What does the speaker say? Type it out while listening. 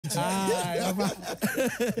I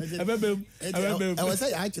was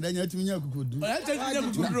say actually na tumi nya kukudu.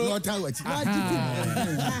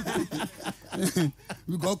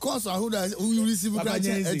 We go course who receive grant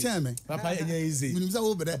e chairman. Papa enya easy. Minimza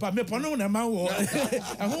wo bere. Papa me pono na ma wo.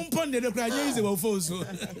 Ahun pon de kra enya easy wo fo so.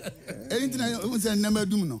 Anything I say number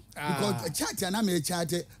dum no. Because chat na me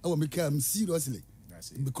chat I will make seriously.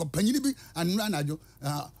 Because panyini bi anura anajo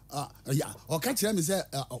yeah o ka kire me say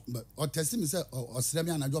o test me say o sere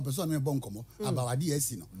me anajo person me bon komo abawade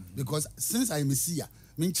asi no because since I am see ya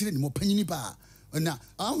me kire ni mo panyini pa na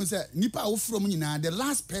I will say nipa wo from nyina the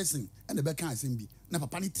last person and the back asem bi na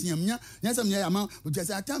papa ni tiam nya nyasam nya ama we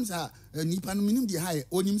just at times nipa no minim di high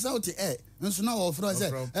onim say o te nso na wo fro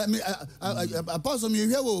say me apostle me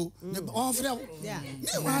hwe wo o fro me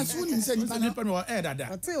wa so ni say nipa no dada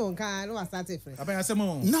o te on kan no start free papa ya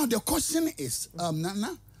semo. Now the question is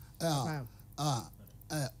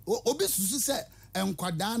obi susu say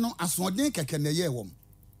enkwada no asodin keke na ye wom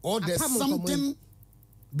or there's something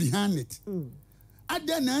behind it.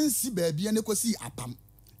 Ada na nsi ba bia ne kosi apam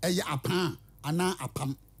eye apan ana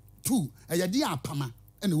apam two eye di apama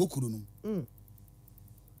ene wokuru no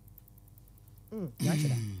ya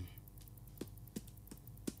kira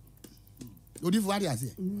odi fuari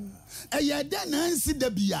ase eye da na nsi da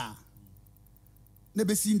bia ne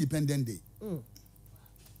be si independent day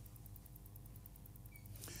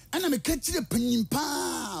ana me kachire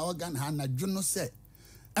panyimpa organ ha na dwono se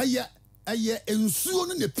eye ensuo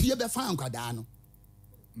no ne pie be fa ankwada no.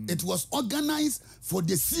 It was organized for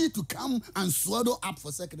the sea to come and swallow up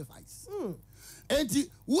for sacrifice. And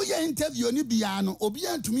we interview ni biano obi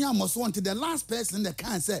antumi amoso until the last person that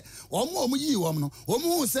can say omo yi wom no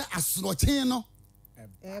omo say asrochen no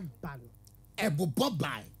ebobo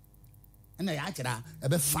bai na ya kira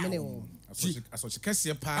ebe fa asochi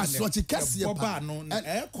kese pa ba no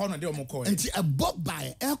e ko no de omo ko enti ebobo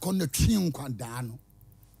bai e ko no twi nkwada no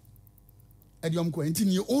e de omo ko enti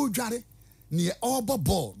ni o dware ni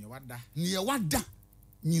obobo ni wada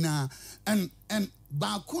nyina and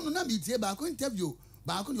ba ko no na bi tie ba ko interview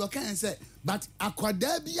ba ko you can say but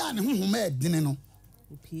akwada bia ne honhom e dene no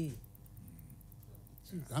opie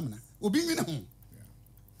amna obi nwi ne ho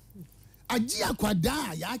agi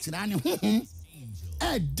akwada ya kira ne honhom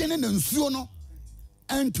e dene na nsuo no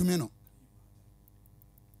antumi no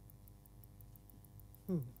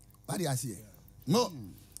what you see no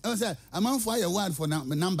I say I'm for your word for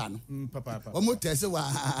number no papa omo tese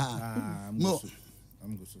wa no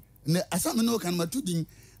I'm go so na asam no kan matudin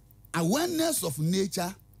awareness of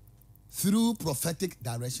nature through prophetic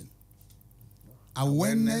direction.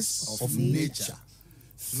 Awareness of nature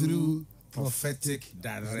through prophetic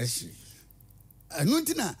direction.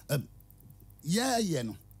 Anuntina yeah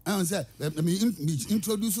no I say me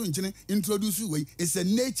introduce we it's a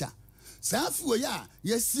nature safu ya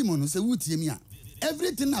yes simon say wutie mi a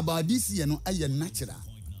everything about this year no is natural.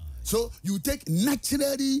 So you take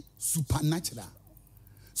naturally supernatural.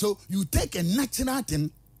 So you take a natural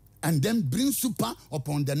thing and then bring super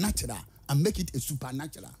upon the natural and make it a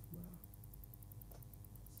supernatural.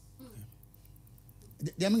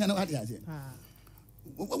 They am gonna what you say.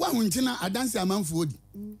 Wa huntina adanse amanfo odi.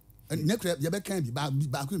 Nekra ye be kan ba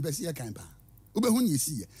ko pese ye kan pa. Ube hu ni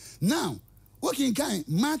si. Now, working kind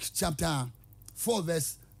Mark chapter 4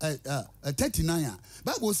 verse 39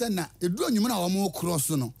 Bible said na eduro nyum na wo mo cross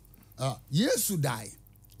no Yesu die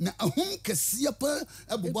na ahum kese pa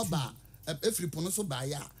abubo ba efri pono so ba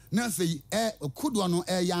ya na afei kodo no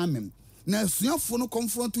ya amem na asuafo no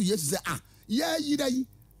confront Yesu say ya yidai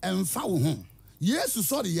emfa wo ho Yesu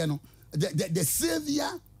sorry ye no the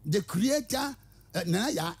savior the creator na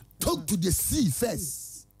ya talk to the sea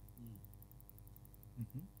first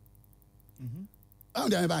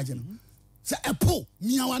and then ba je no say epo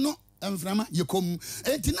miawa no emframa yekom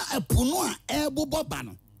entina epo no a ebobo ba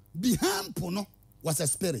no behind po no was a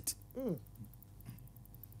spirit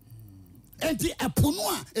enti epo no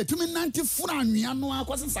a etumi nanti fura anwea no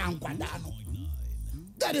akwose sankwada no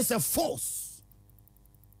that is a force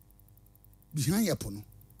behind epo no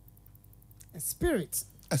a spirit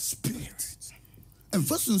and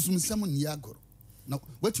first sum some ni agoro no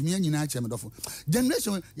watumi anyina ache medofo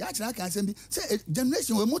generation ya achira ka asem bi say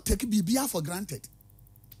generation we mo take bibia for granted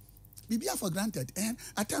and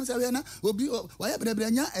at times we na obi why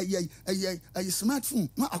brebranya a smartphone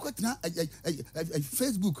no akwatena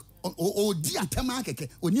Facebook o di atama keke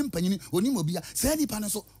onim panyini onim obia say nipa no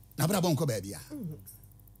so na bra bonko ba bia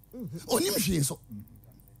onim hwe so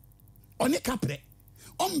oni kapre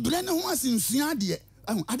ombre ne ho asensua de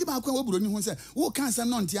ade ba kwa woburo ni ho say wo kan say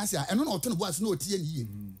no ntiase a eno na oto no boas na otie yiye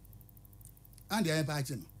and the empire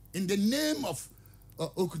no in the name of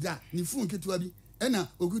okuda ni fun ketua bi Ena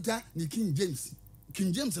okuta ni King James.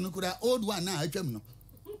 King James no kura old one na atwam no.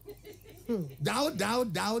 Thou.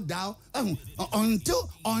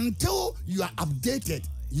 Until you are updated,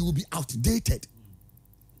 you will be outdated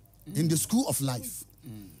in the school of life.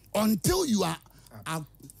 Until you are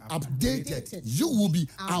updated, you will be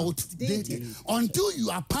outdated. Until you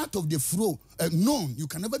are part of the flow, known, you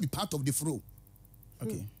can never be part of the flow.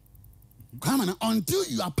 Okay. Come on, until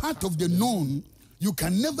you are part of the known, you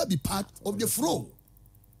can never be part of the flow.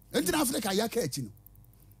 In Africa, you can't.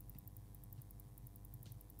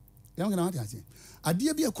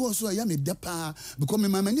 Adia be a course so I am a depa because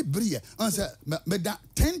my many brie answer me that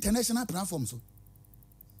 10 international platforms.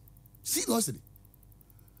 Seriously.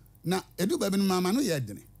 Now, edu baby mama no yet.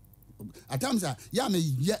 At times, ya me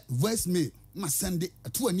yet voice me, must send it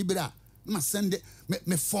to a nibera, must send it,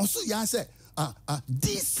 me force ya say,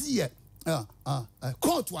 this year,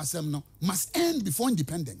 court was no must end before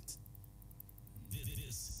independent.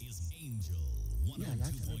 This is Angel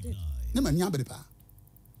 102.9. No man yabba.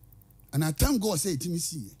 And I thank God say to me,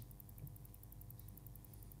 see.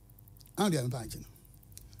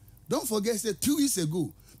 Don't forget, say 2 weeks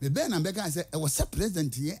ago, the Ben and Becca said, I was a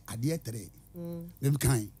president here at the today. Maybe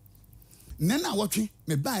kind. Nana watching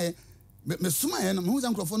me buy me suma and who's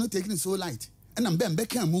microphone taking so light. And I'm Ben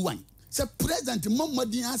Becca and move one. Say President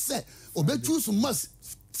Momodi said, Obey choose must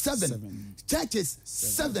 7 churches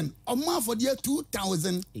 7 or more for the year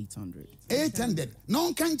 2,800.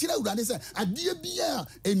 No can chill out. Say a dear beer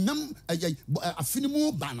a num a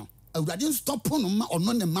finimu banner. I didn't stop on or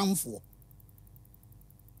non a man for.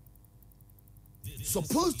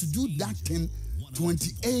 Supposed to do that thing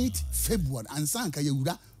 28 February and Sanka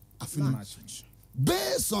Yehuda afinu.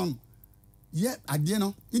 Based on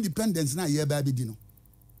independence na ye baby dino.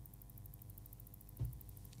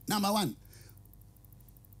 Number 1.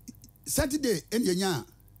 Saturday in Yenya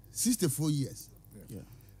 64 years. Yeah.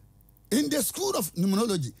 In the school of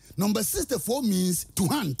numerology, number 64 means to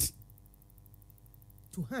hunt.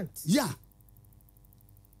 To hunt? Yeah.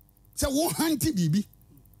 So what hunty baby?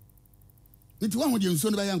 It one with you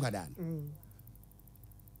son by young.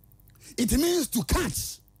 It means to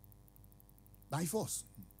catch by force.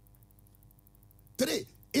 3,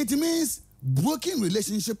 it means broken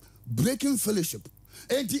relationship, breaking fellowship.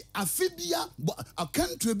 And the Afibia, a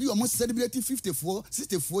country be almost celebrating 64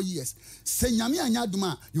 years. Senyami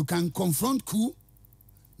anyaduma, you can confront coup,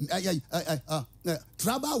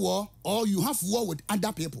 tribal war, or you have war with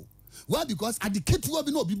other people. Why? Because at the kit will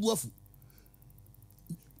be no be wafu.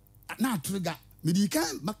 Now trigger. Medika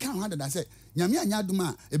Makan had that I said, Nyami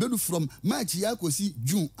anyaduma, a bedu from March Yakosi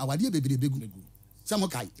June, our dear baby begu.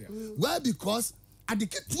 Samokai. Why? Because at the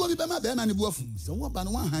kit will be my bear and wafu. So what about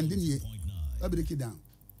one hand in here? I break it down.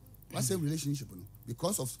 What's a relationship?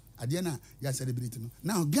 Because of Adiana, you are celebrating.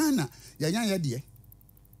 Now, Ghana, ya dear.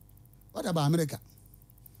 What about America?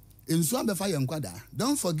 In Swamp Fire and Quada,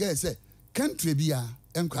 don't forget, say, country be a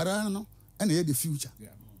and Carano and the future.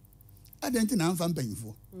 I don't think I'm paying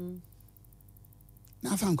for.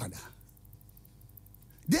 Now, found Quada.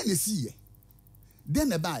 Then you see, then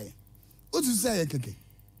they buy. What to say, okay?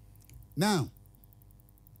 Now,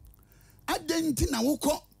 I didn't think I woke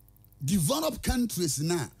up. Developed countries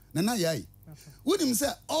now. When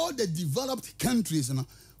say all the developed countries,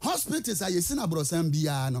 hospitals are yesina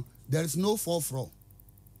brosambiano. There is no 4th floor.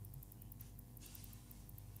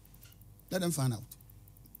 Let them find out.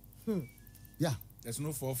 Yeah. There's no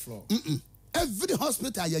 4th floor. Every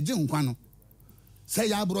hospital you jin say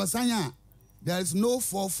ya brosanya. There is no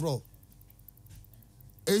 4th floor.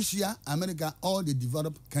 Asia, America, all the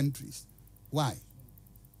developed countries. Why?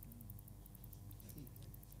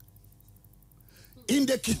 In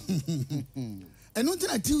the and not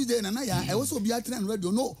on Tuesday and I also be at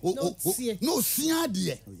radio. No, see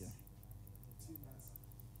dear.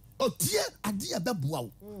 Oh, dear, a dear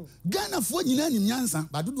babu. Ghana for you name Yansa,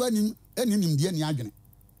 but do any dear Niagara.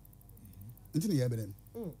 Into the evidence.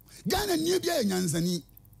 Ghana near be a Yansani.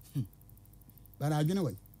 But I get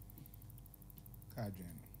away.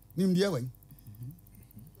 Nim the way.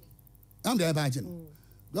 I'm there by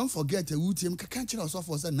Don't forget a Wootiem Kakachra of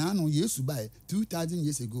was a nano years to buy 2,000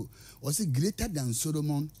 years ago. Was it greater than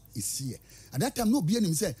Solomon is here? At that time, no being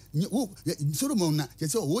him say, Solomon,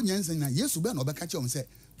 yes, oh, Yansen, yes, to burn or Bacachon say,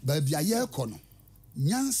 but be a year corner.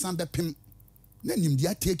 Yan Samba Pim, then him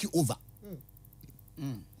dear take you over.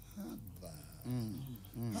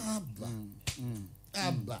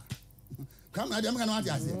 Abba. Come, I don't know what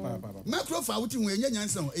I say. Macro for outing when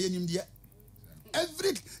Yansen, a him dear.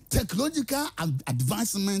 Every technological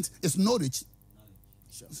advancement is knowledge.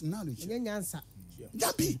 It's knowledge.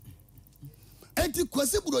 Yabi. Eti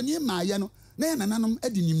kwase buroni ma ye no na ya nananum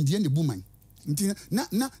edi nimdie ne buman. nti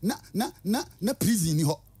na prison ni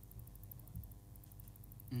ho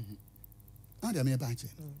ade me ba che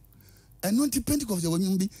eno nti Pentecost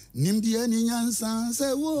wonyum bi nimdeɛ ni nyansa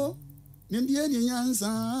sɛ wo nimdeɛ ni nyansa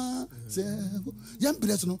sɛ wo yam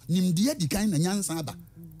press no nimdeɛ di kan na nyansa ba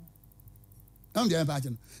ade me ba che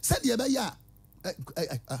no sɛ de be ya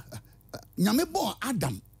nyame bo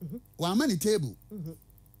Adam wa ma ni table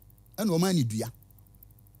ɛna o ma ni dua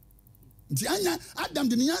nti anya Adam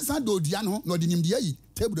de nyansa do dua no na ɔde nimdeɛ yi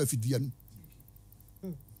table afi dua no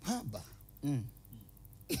ha ba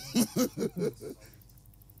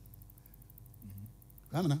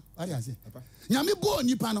Amana, what I say? Nyame bo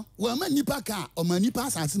nipa no, wa ma nipa ka, o ma nipa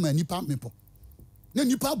asase ma nipa mepo. Na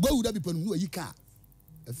nipa bawu da bipo no yi ka.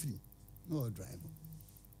 Afiri. No drive.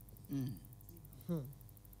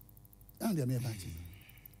 And they me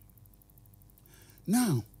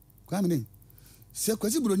now, kwamene. Se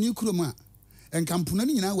kwasi bro ni kurom a, enkampona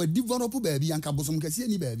ni nyina wa develop baabi anka bosom kase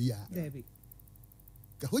ni baabi a. Baabi.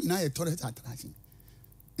 Ka ho nyina ye tourist attraction.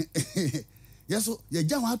 Yeso ye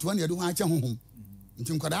gya ho ato na ye do ho acha honhom.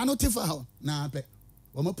 Nti nkwada no tefa ho na pe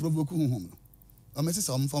o ma provoke honhom no. O me se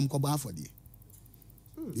so mfom ko ba afode.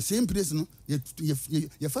 The same place no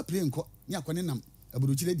ye fa pray nko ni akone nam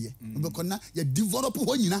aburuchire de. Obekọ na ye develop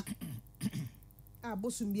ho nyina. Ah,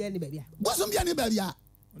 bosom bia ni baabi a. Bosom bia ni baabi a.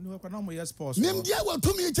 Onu ko na mo yes sports. Nim dia wo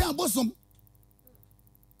tumi cha bosom.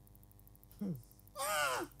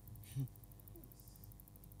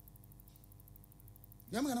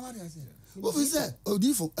 Yam gana mari ase. Wo fi se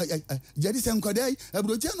odifo jadi se nkwada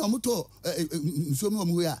abroche na omoto nsuomi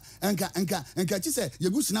omu ya enka chi se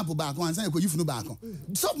yegu snap ba ko ansan ekoyifu no ba ko.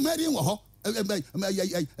 Submarine wo ho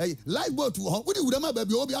live boat wo ho. Wo di wurama ba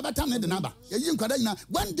bi obi abatam ne de naba. Yeyi nkwada nyina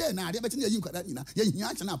one day na ade beti na yeyi nkwada nyina. Ye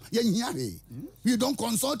hia snap, ye hia he. You don't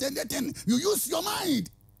consult anything. You use your mind.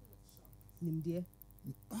 Nimdeɛ.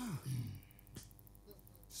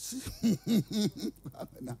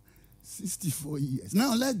 64 years.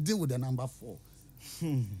 Now let's deal with the number 4.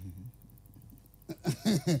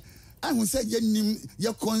 I will say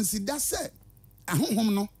you consider say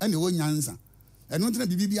ahonhom no and wo nyansa. And not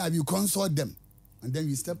bibi you consult them and then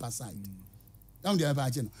you step aside. Down the other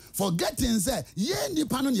channel. Forgetting say ye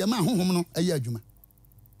nipa no ye ma ahonhom no aye adwuma.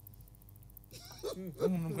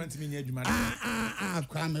 Ahonhom kwanti me nya adwuma.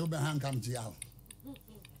 Kwame obe han kam ti yawo.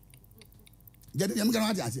 Gede yam gana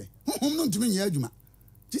ati ase. Honhom no ntumi nya adwuma.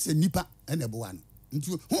 Ti se nipa ene bo ano.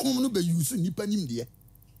 Nti honhom no be use nipa nim de.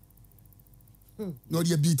 No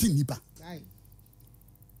de beat nipa. Right.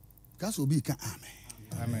 Gas will be amen.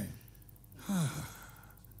 Amen.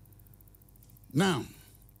 Now,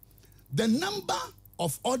 the number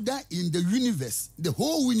of order in the universe, the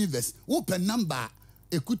whole universe, open number,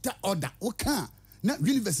 ekuta order, oka, na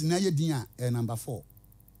universe na ye din number 4.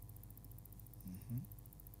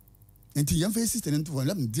 Until young faces and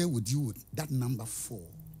let me deal with you with that number 4.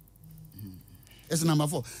 It's number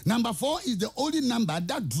 4. Number 4 is the only number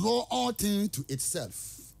that draw all things to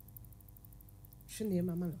itself.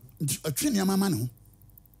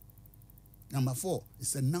 Number 4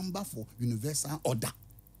 is a number for universal order.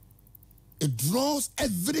 It draws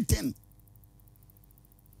everything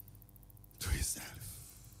to itself.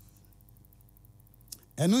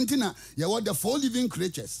 And until you want the 4 living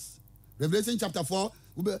creatures. Revelation chapter 4,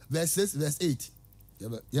 verse 6, verse 8.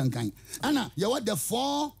 And you want the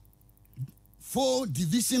 4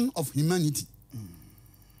 division of humanity.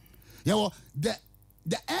 The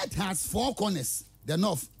earth has 4 corners: the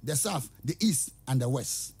north, the south, the east, and the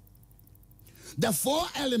west. The 4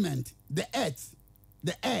 elements: the earth,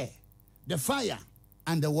 the air, the fire,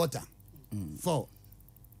 and the water. 4.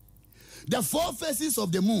 The 4 phases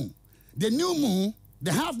of the moon: the new moon,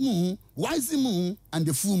 the half moon, waxing moon, and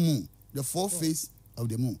the full moon. The 4 phases of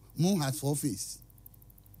the moon. Moon has 4 phases.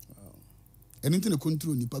 Anything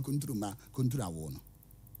control nipa control ma control awono.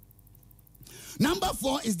 Number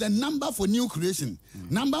 4 is the number for new creation.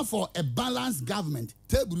 Number 4, a balanced government.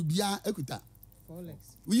 Table bia ekuta. 4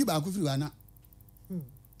 legs. We ba ku free wana.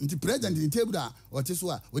 Nti president in table da o te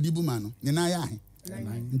so a odi bu ma no. Ne na ya he.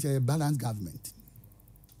 Nti a balanced government.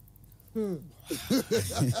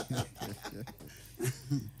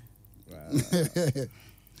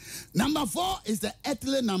 Number 4 is the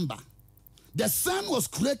earthly number. The sun was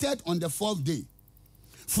created on the 4th day.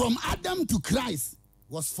 From Adam to Christ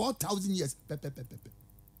was 4,000 years.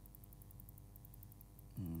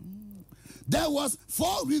 There was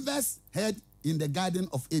 4 rivers head in the Garden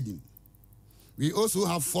of Eden. We also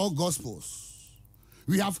have 4 gospels.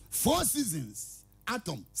 We have 4 seasons: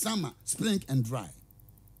 autumn, summer, spring, and dry.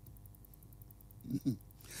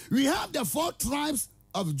 We have the 4 tribes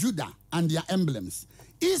of Judah and their emblems.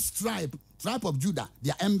 Each tribe of Judah,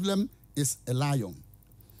 their emblem is a lion.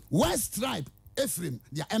 West tribe, Ephraim,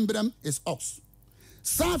 their emblem is ox.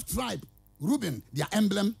 South tribe, Reuben, their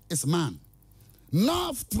emblem is man.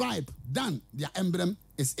 North tribe, Dan, their emblem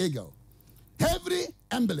is eagle. Every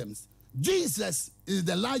emblems, Jesus is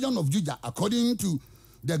the Lion of Judah according to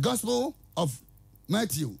the Gospel of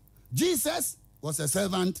Matthew. Jesus was a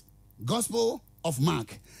servant, Gospel of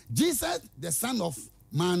Mark. Jesus, the Son of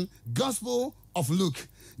Man, Gospel of Luke.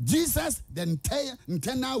 Jesus, the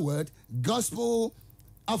internal word, Gospel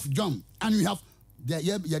of John. And we have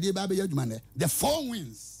the four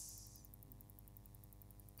winds.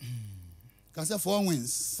 Can I say four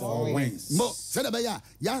winds? Four wings. Mo said about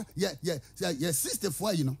yeah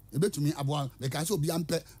 64, you know. You bet to me about the can so be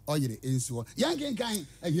ampe or you in so. Young kind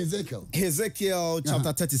Ezekiel. Ezekiel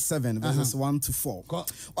chapter 37 verses 1 to 4.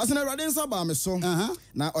 Was na Awurade nsa ba me so.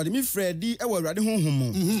 Na odimi Fredi e wa Awurade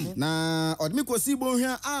honhom. Na odimi kosi bo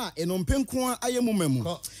hwa a enompenko ayemu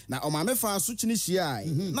mamu. Na omame fa so chini hia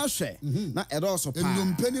na hwe na edoso pa.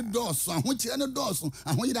 Enompeni doso, ahokyere ne doso,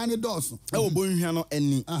 ahoyira ne doso. E wo bo hwa no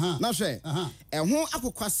ani. Na hwe ɛho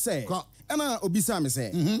akokwa sɛ ɛna obisa me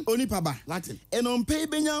sɛ onipa ba Latin ɛnompe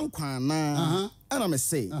benya nkwa na ɛna me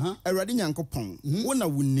sɛ Awurade Nyankopɔn wo na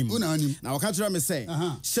wonim na wɔka kyerɛ me sɛ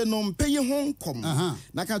hyɛ nompe yi ho nkɔm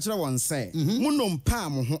na ka kyerɛ wɔn sɛ mo nompa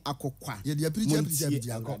mo ho akokwa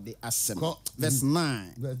Awurade asɛm verse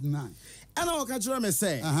 9 ɛna wɔka kyerɛ me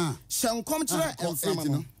sɛ hyɛ nkɔm kyerɛ ɛmframa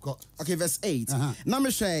no okay verse 8 na me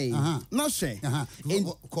hwɛ na hwɛ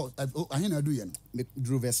ahena do yen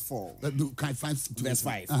drew verse 4 verse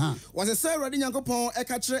 5 was a say Awurade Nyankopɔn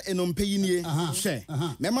ɛka kyerɛ enompe yi nie hwɛ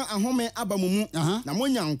mɛma ahome aba mu mu na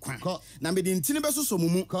monya nkwa na mede ntini bɛsoso mu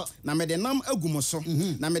mu na mede nam agu mo so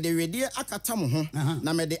na mede wedie akata mo ho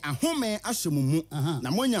na mede ahome ahyɛ mu mu na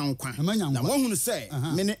monya nkwa na mohunu sɛ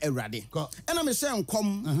me ne Awurade ɛna me hyɛ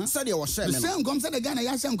nkɔm sɛdeɛ wɔhyɛ me hyɛ nkɔm sɛdeɛ Ghana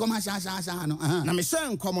yɛhyɛ nkɔm ahyɛ no na me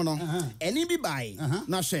hyɛ nkɔm no ɛni bi bae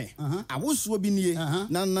na hwɛ awosuo bi nie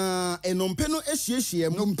na enompe no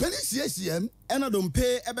ehyiehyiam dompe no hyiehyiam ɛna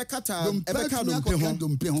dompe ɛbɛka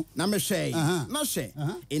dompe ho na mehwɛ na hwɛ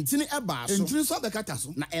entini ɛbaa so entini so bɛkata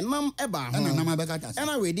so na ɛnam ɛbaa ho ɛna bɛkata so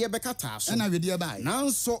ɛna wedi ɛbɛkata so ɛna wedi ɛbaa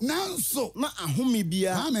nanso na ahome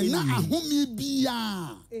bia na ahome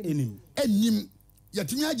bia enim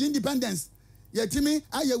yɛtumi agye independence yɛtumi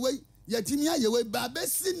ayɛwei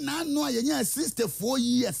babɛsi nano a yɛnya 64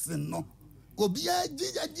 years no obia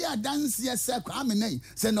gye adanseɛ sɛ kwame nei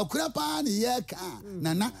sɛ nokora paa ne yɛka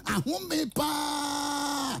nana ahome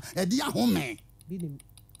paa ɛde ahome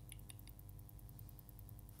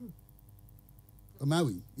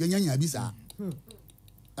ɔmawe yɛnya bi saa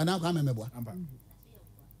ana kwame mɛboa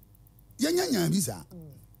yɛnya bi saa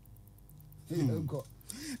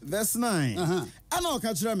verse 9 ana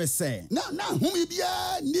ɔka kyerɛ me sɛ na ahome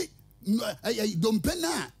biara ni dompe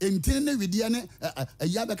na entine ne widia ne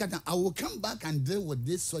ya bekata. I will come back and deal with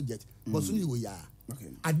this subject but soon you ya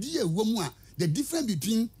adie wo mu a the difference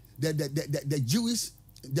between the Jewish,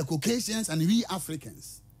 the Caucasians and we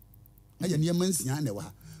Africans aya ne mansia na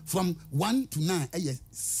wa from 1 to 9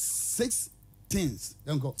 6 things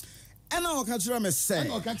go ɛna ɔka kyerɛ me sɛ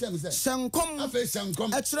hyɛnkɔm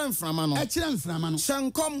ɛkyerɛ mframa no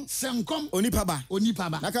hyɛnkɔm onipa ba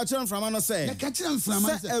na ka kyerɛ mframa no sɛ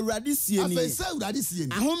Awurade sie ni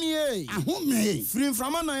ahome firi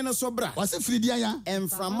mframa nan no so bra ɔsɛ firi dia ya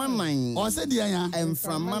mframa nan ɔsɛ dia ya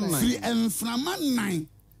mframa nan firi mframa nan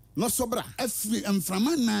no sobra afiri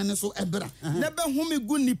mframa nan ne so ebra na bɛhome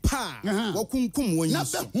gu nipa wakunkum wɔn yi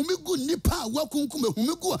so na bɛhome gu nipa wakunkum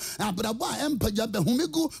ehome gu abrabo a empagya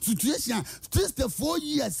bɛhome gu situation 64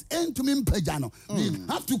 years entumi mpagya no we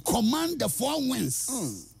have to command the four winds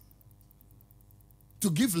to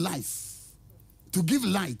give life, to give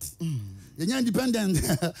light. You're independent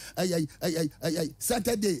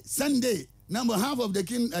Saturday, Sunday, number half of the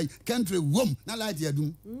country womb na light you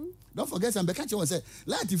do. Don't forget some catch was say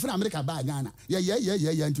light from America by Ghana. Yeah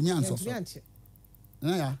to me answer.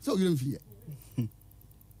 Yeah, so you don't fear.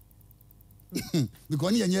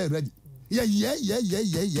 Because you're ready.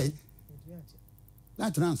 Yeah.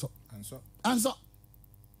 Light answer.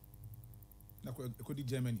 Could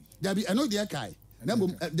Germany. There be another dear guy.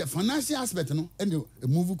 The financial aspect, no, and a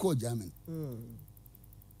movie called German.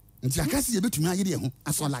 And I can't see a bit to my idea.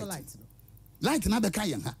 I saw light. Light another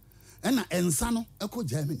kayan, and Sano, a called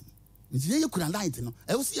Germany. You could light, no.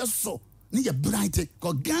 I will see a so near bright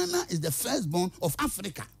because Ghana is the firstborn of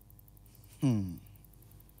Africa.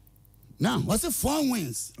 Now, what's the four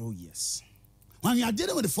winds? Oh, yes. When you are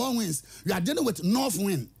dealing with the four winds, you are dealing with north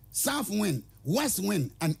wind, south wind, west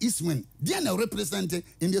wind, and east wind. They are now represented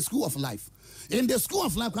in the school of life. In the school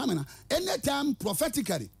of life, anytime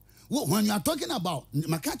prophetically, when you are talking about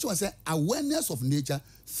my catch was awareness of nature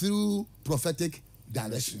through prophetic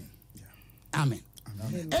direction. Amen.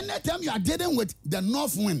 Anytime you are dealing with the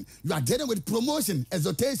north wind, you are dealing with promotion,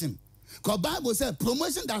 exhortation. Because Bible says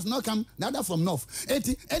promotion does not come neither from north.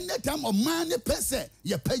 Anytime a man per se,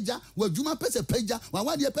 ye peja, where Juma per se peja,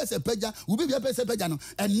 one year per se peja, will be a per se peja,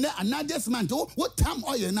 and another man, what time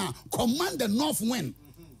are you now? Command the north wind.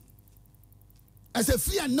 As a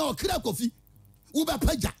fear no crack coffee, Uber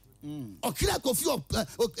peja, or crack coffee, or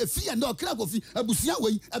a fear no crack coffee, a busia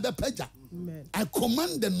way, a peja. I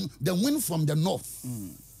command the wind from the north.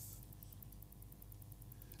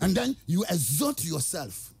 And then you exhort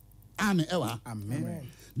yourself. Amen.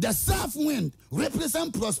 Amen. The south wind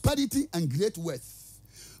represents prosperity and great wealth.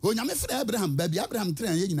 When you meet Abraham, baby Abraham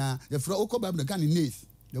train you na the fra oko Bible can north.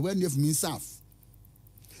 The word north means south.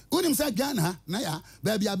 When him say Ghana na ya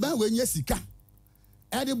baby aban we nya sika.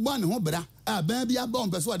 E de bon ho bra. Aban bi abon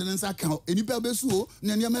peso de nsa kan. Enipa besu o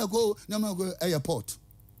na niam ko airport.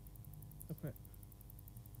 Okay.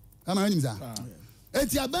 Ama him say.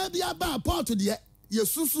 Eti aban bi aban port de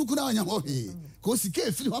yesusu kura anya ho he. Ko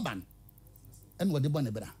sika free ho ban. And what the born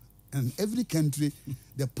bra. And every country,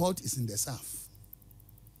 the port is in the south.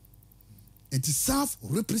 It is south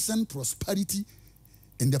represent prosperity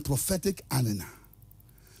in the prophetic arena.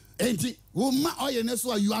 And you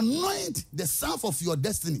anoint the south of your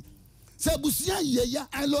destiny. Say busia ye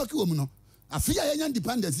I like you no. Afia ye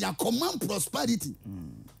independence, ya command prosperity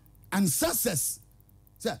and success.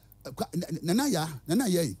 Say nana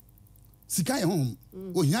ye. Sika ye home,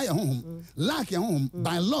 ohia ye home, lack ye home,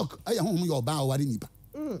 by luck ye home your ba wari nipa.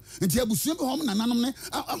 Nti abusuo bi home nananom ne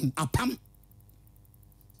apam.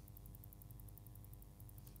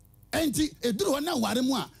 Enti eduru na ware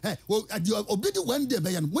mu a obi di one day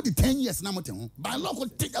be ye no mo di 10 years na mo te ho. By luck o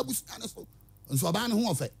take abusuo na so. Nso ba ne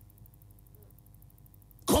ho ofe.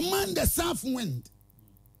 Command the south wind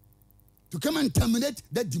to come and terminate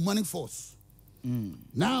that demonic force.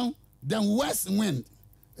 Now the west wind.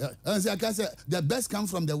 The best come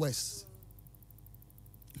from the west.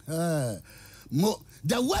 The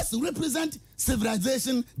west represent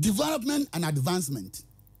civilization, development, and advancement.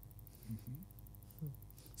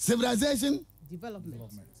 Civilization,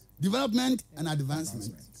 development, and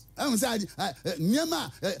advancement. I'm saying,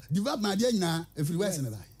 development every west in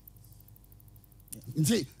the life.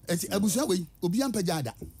 Abuja we obi am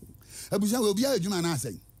pejada. Abuja we obi adwuma na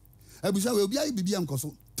asay. Abuja we obi bibi am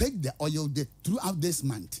koso. Take the oil throughout this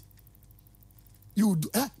month. You do,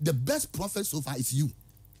 the best prophet so far is you.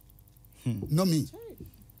 Not me.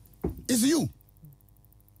 It's you.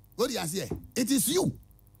 What do you say? It is you.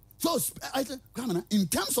 So, in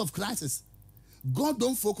terms of crisis, God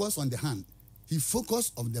don't focus on the hand. He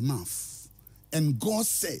focus on the mouth. And God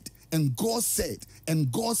said, and God said,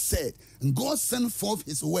 and God said, and God sent forth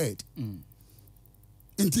his word.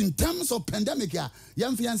 In terms of pandemic,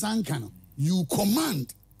 you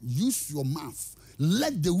command. Use your mouth.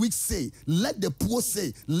 Let the weak say. Let the poor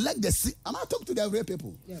say. Let the sick. Am I talking to the real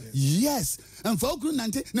people? Yes. And for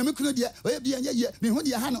Okunante, Namikuno dia,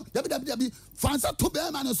 Mihundia Hano, WWW, Fansa to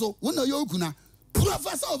bear man so, Uno Yokuna,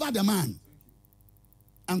 prophesy over the man.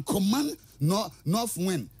 And command north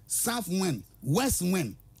wind, south wind, west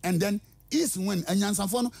wind, and then east wind. And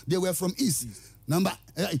Yansafono, they were from east. Number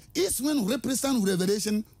east wind represent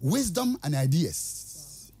revelation, wisdom, and ideas.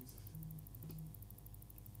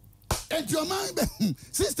 And your mind,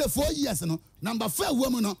 64 years, number 4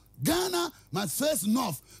 woman, Ghana must face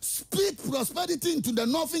north. Speak prosperity into the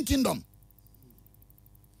northern kingdom.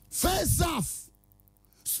 Face south.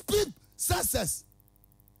 Speak success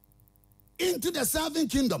into the southern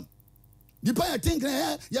kingdom. The point I think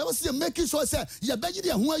you will see making sure say you better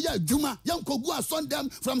the who ya juma young kogu son them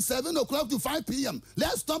from 7 o'clock to 5 p.m.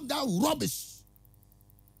 Let's stop that rubbish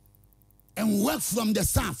and work from the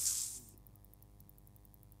south.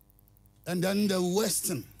 And then the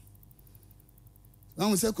western.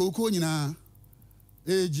 When we say Koko Nina,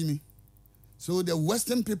 Jimmy. So the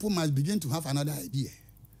western people must begin to have another idea.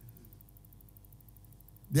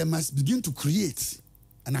 They must begin to create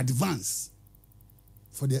and advance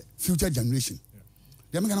for the future generation.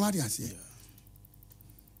 And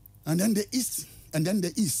then the east, and then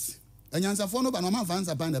the east. And you say, "No, but no man finds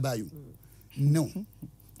a pan about you." No,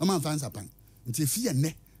 no man finds a pan. Until fear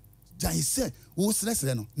ne. Jai said, "O stress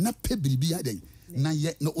reno na pe biribi aden na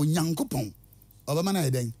ye no onyankopon obama na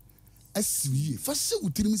eden asiwie fa se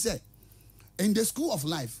utirim say in the school of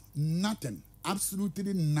life nothing,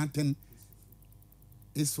 absolutely nothing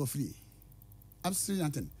is for free. Absolutely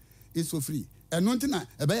nothing is for free. And one thing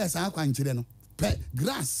e be yesa akwa nkyere no pe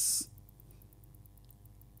grass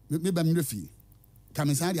me ba me refi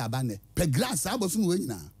kamisa dia ba ne pe grass abosu we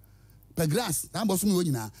nyina per grass na boso me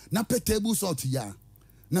nyina na per table salt ya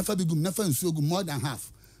na fa bigum na fa nsuo gum more than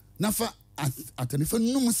half na fa atani fa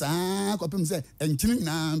num saa kopem se enkyini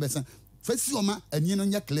nyina besa fa si oma ani no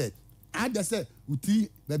nya clear ada se uti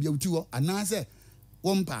ba bia uti wo ana se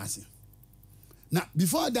won pass na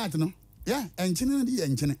before that no yeah enkyini di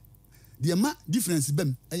enkyini the ma difference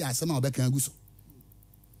bem e ya asema obeka aguso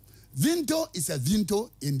vinto is a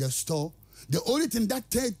vinto in the store. The only thing that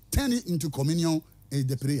turn it into communion is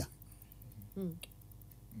the prayer.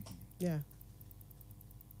 Yeah.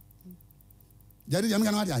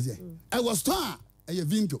 I was told a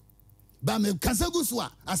vinto, but me kasaguswa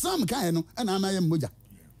asam kaeno and I'm a moja.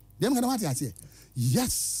 Them gonna what I say.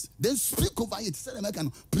 Yes, then speak over it. Say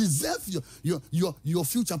American, preserve your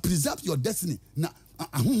future, preserve your destiny. Now,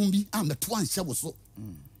 I'm the one show so.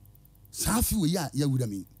 Safi we ya would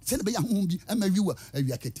mean. Send be a humbi and a viewer a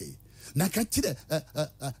yakete. Na kachide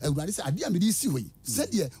everybody say adia me di si we.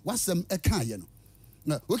 Said ye wasam a kayen.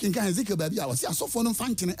 No, working can zika baby. I was so for no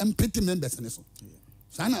function and petty members and so.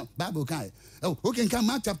 Sana Bible kai. Oh, working can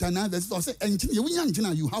Mark chapter 9 verse 4 say and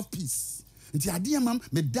you have peace. Nti adia mam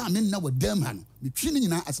me da me na wo dem ha no. Me twi ni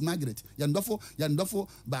nyina as Margaret. Yandofo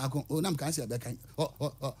baako o nam kan se abekan.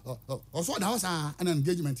 O so da house an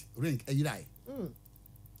engagement ring e yirai.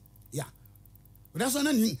 Yeah. That's an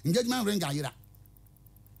engagement ring ayira.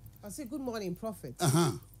 I say good morning, Prophet.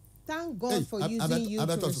 Uh-huh. Thank God for using you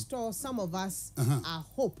to restore some of us our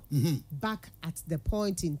hope back at the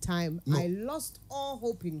point in time. No. I lost all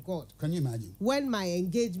hope in God. Can you imagine? When my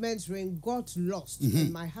engagement ring got lost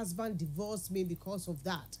and my husband divorced me because of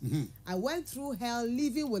that. I went through hell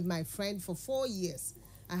living with my friend for 4 years.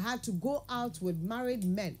 I had to go out with married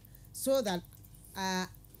men so that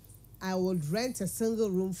I would rent a single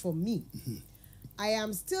room for me. I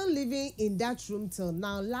am still living in that room till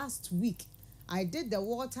now. Last week, I did the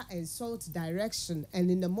water and salt direction,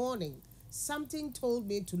 and in the morning, something told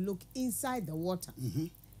me to look inside the water.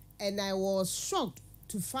 And I was shocked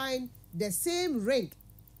to find the same ring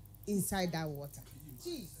inside that water.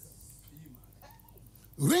 Jesus.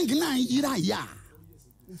 Ring na ira ya.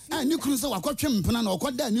 Ni kunu se wakotwe mpena na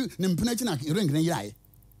okoda ni mpena chi na ring na ira ye.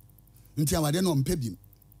 Nti awade no mpebim.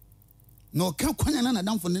 No ka kwanya na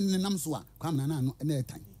nadamfo ne nam so a kwam na no na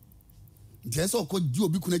etan. Nti so ko di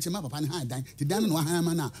obi kuna chema papa ne ha dan. Ti dan no ha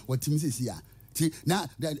ma na watimi sesi a. Ti na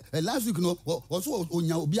last week no so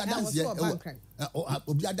onya obi adanse ye.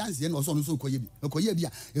 Obi adanse ye no so no so koye bi. Koye bi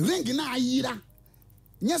a ring na ayira.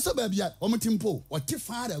 Nya so ba bia o mtimpo o ti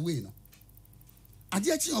far away no.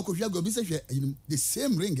 Ade achi okohwa go bi se hwe the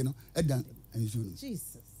same ring no edan anju no.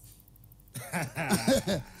 Jesus.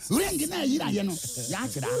 Ring na ayira ye no. Ya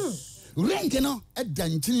kira. Ring no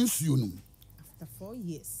edan chini suo no. After 4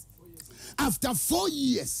 years. After 4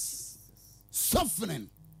 years suffering,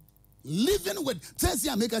 living with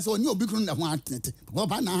Tessia make us on your big room that want it.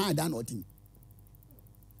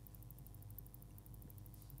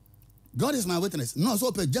 God is my witness. No,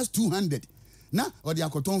 so pay just 200. Now, or the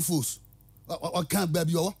Akoton fools or can't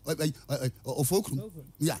baby or fulcrum.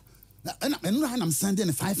 Yeah, and I'm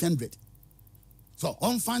sending 500. So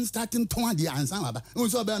on fund starting 20 and some other.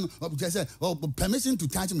 Also, permission to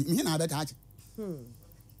touch me. You know that touch.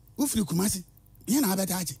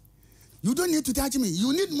 You don't need to touch me.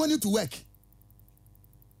 You need money to work.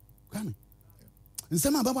 Come in.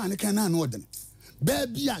 Some of Baba and can know them.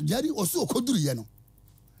 Baby, Jerry or so could do you know.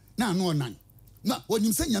 Now, no none. Now, when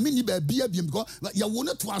you say you mean baby, because you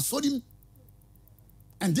wanted to assault him,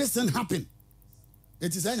 and this didn't happen.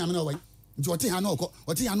 It is I'm no way.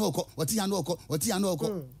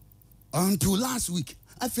 Until last week,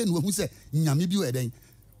 I found who said, Yamibi wedding.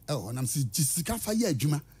 Oh, and I'm saying, Jessica Fire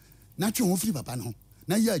Juma. Natural free papa no.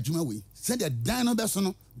 Now you are Juma way. Said that Dino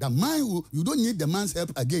Bessono, the man who you don't need the man's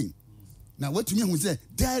help again. Now what to me who say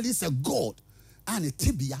there is a God and a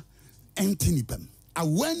tibia and tinipem.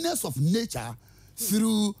 Awareness of nature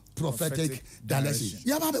through prophetic direction.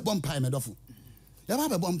 You have a bomb pie medofu. You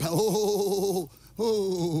have a bomb pie.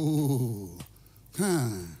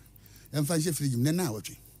 And find free him now.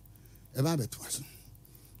 A baby twas.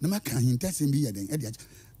 No matter can you test him be a then.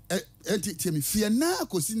 Fear now,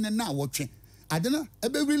 because in the now watching. I don't know, a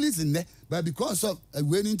baby releasing there, but because of a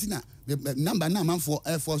wedding number for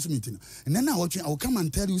Air Force meeting. And then I watching, I'll come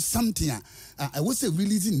and tell you something. I was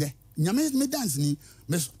releasing there. Yames me dance ni,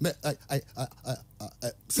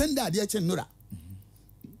 send that dear Chenura.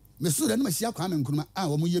 Mesura no Messiah Kwame Nkrumah,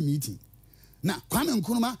 our Muye meeting. Now, Kwame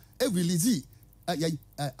Nkrumah, every release,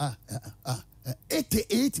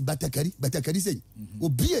 88 batakari say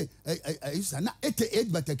obi na 88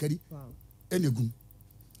 batakari enegum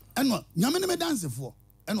eno nyame ne me dance for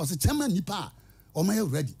eno se chairman nipa o ma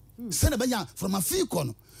ready Send a from a few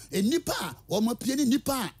corner. A nipa or my piano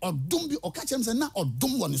nipa or dumbi or catch him say na or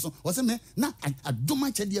dum one so or say me na a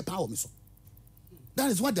duma chedia power me so.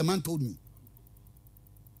 That is what the man told me.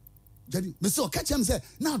 Jadi me so catch him say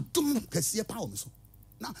na dum kesiye power me so.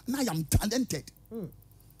 Now I am talented.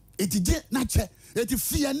 It is na che it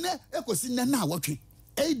fear ne ekosi na watching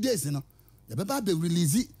 8 days you know. The baba be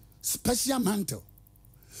release special mantle.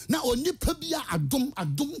 Now onipa bia adom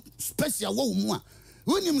special wo mu a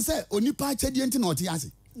wonim say onipa chedi enti na oti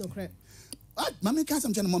ase. No correct. Mama ka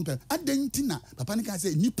sam chene mompe adenti na papa ne ka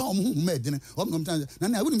say nipa om hu ma edine om na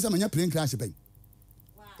na wonim say manya plane crash pen.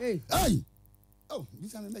 Hey. Hey. Oh,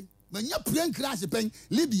 this am me. Manya plane crash pen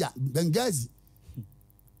Libya Benghazi.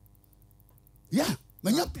 Yeah,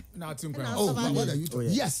 manya na timpa. Oh, what are you talking?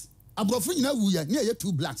 Yes. Abrofo nyina wu ya ne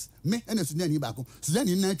 2 blacks me and Sudan ni baako Sudan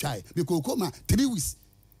ni na try because koma 3 weeks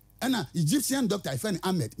and Egyptian doctor I find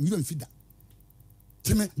Ahmed you don't feed that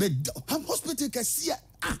time but hospital ka sia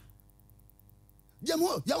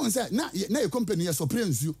jamo ya won say na your company ya supply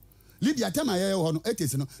nsuo Libya time aye ho no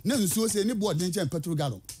etes no na nsuo say ni board nchen petrol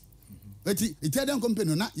gallon eti Italian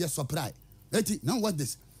company na ya supply eti now what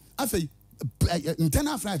this afei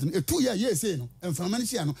internal flight no 2 year say no information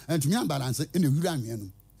sia no entumi balance in the wura anwe no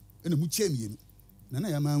ene mu chemienu na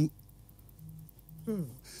ya ma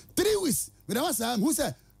 3 weeks me da wasa who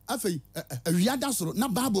say afei awiada soro na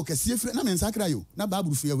bible kase fire na me nsakra yo na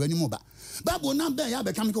bible fie wani mo ba bible na be ya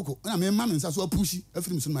be kam koko na me ma me nsa so pushi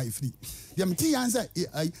afiri so na free dem ti yan say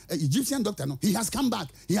Egyptian doctor no he has come back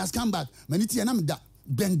maniti na me da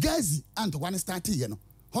Benghazi and one start here no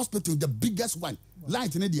hospital the biggest one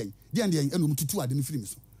light ne dey enu mututu ade ne free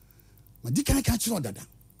so ma di kan ka chiro dada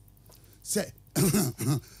say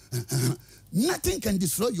nothing can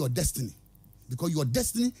destroy your destiny because your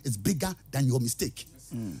destiny is bigger than your mistake.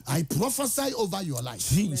 I prophesy over your life.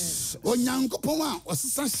 Jesus. Onyankopon a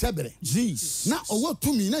osesa shebre. Jesus. Na owo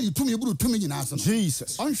tumi na yitumi buru tumi nyina so.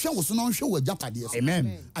 Jesus. Onhwe wo so na onhwe wo japade so.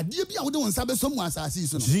 Amen. Ade bia wo de won sabe so mu asase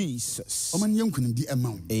so no. Jesus. Oman yankunim di ema.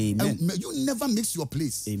 Amen. You never mix your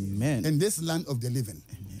place. Amen. In this land of the living.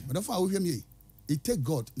 But if I hear me, it take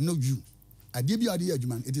God, no you. Ade bia ade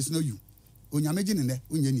adwuma, it is no you. Onyame gine ne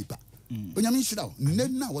onye nipa. Onyame nhira wo. Ne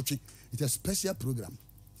na watching. It's a special program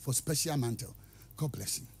for special mantle. God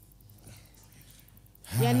bless you.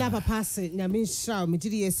 Yeah, na papa say nyame nhira me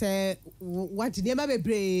didi say what niema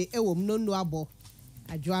bebre e wo no abo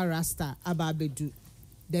adwa rasta aba bedu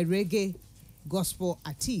the reggae gospel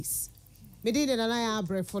artist me didi na ya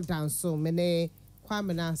brefo dance so me ne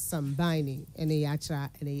kwamena sambani ene ya kira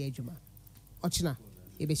ene ya adwuma ochina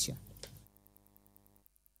ebeshia